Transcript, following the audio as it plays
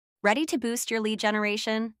Ready to boost your lead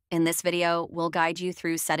generation? In this video, we'll guide you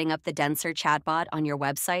through setting up the Denser chatbot on your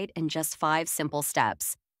website in just 5 simple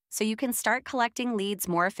steps, so you can start collecting leads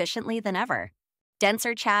more efficiently than ever.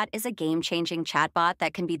 DenserChat is a game-changing chatbot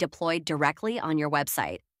that can be deployed directly on your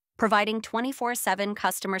website, providing 24/7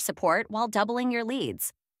 customer support while doubling your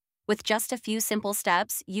leads. With just a few simple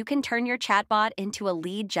steps, you can turn your chatbot into a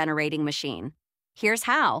lead-generating machine. Here's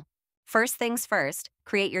how. First things first,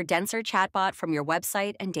 create your Denser chatbot from your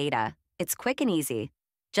website and data. It's quick and easy.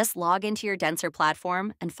 Just log into your Denser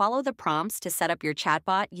platform and follow the prompts to set up your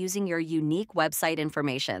chatbot using your unique website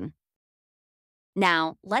information.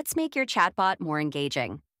 Now, let's make your chatbot more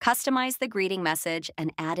engaging. Customize the greeting message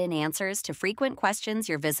and add in answers to frequent questions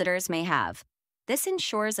your visitors may have. This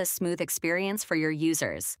ensures a smooth experience for your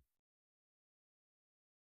users.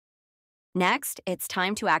 Next, it's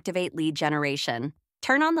time to activate lead generation.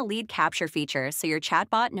 Turn on the lead capture feature so your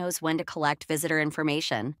chatbot knows when to collect visitor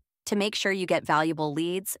information. To make sure you get valuable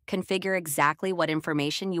leads, configure exactly what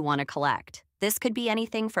information you want to collect. This could be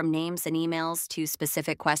anything from names and emails to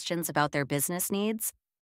specific questions about their business needs.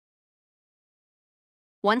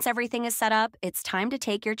 Once everything is set up, it's time to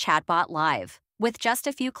take your chatbot live. With just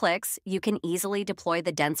a few clicks, you can easily deploy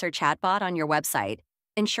the Denser chatbot on your website,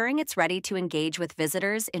 ensuring it's ready to engage with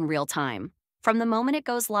visitors in real time. From the moment it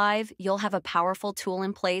goes live, you'll have a powerful tool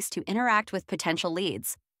in place to interact with potential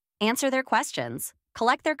leads, answer their questions,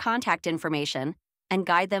 collect their contact information, and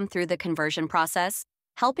guide them through the conversion process,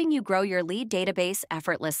 helping you grow your lead database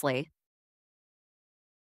effortlessly.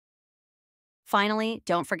 Finally,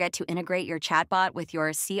 don't forget to integrate your chatbot with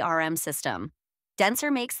your CRM system.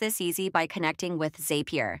 Denser makes this easy by connecting with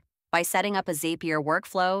Zapier. By setting up a Zapier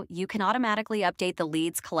workflow, you can automatically update the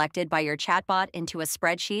leads collected by your chatbot into a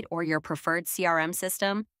spreadsheet or your preferred CRM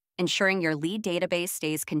system, ensuring your lead database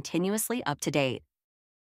stays continuously up to date.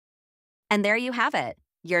 And there you have it.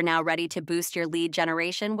 You're now ready to boost your lead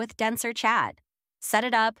generation with DenserChat. Set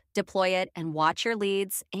it up, deploy it, and watch your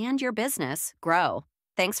leads and your business grow.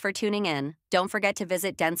 Thanks for tuning in. Don't forget to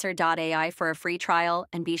visit denser.ai for a free trial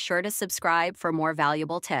and be sure to subscribe for more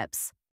valuable tips.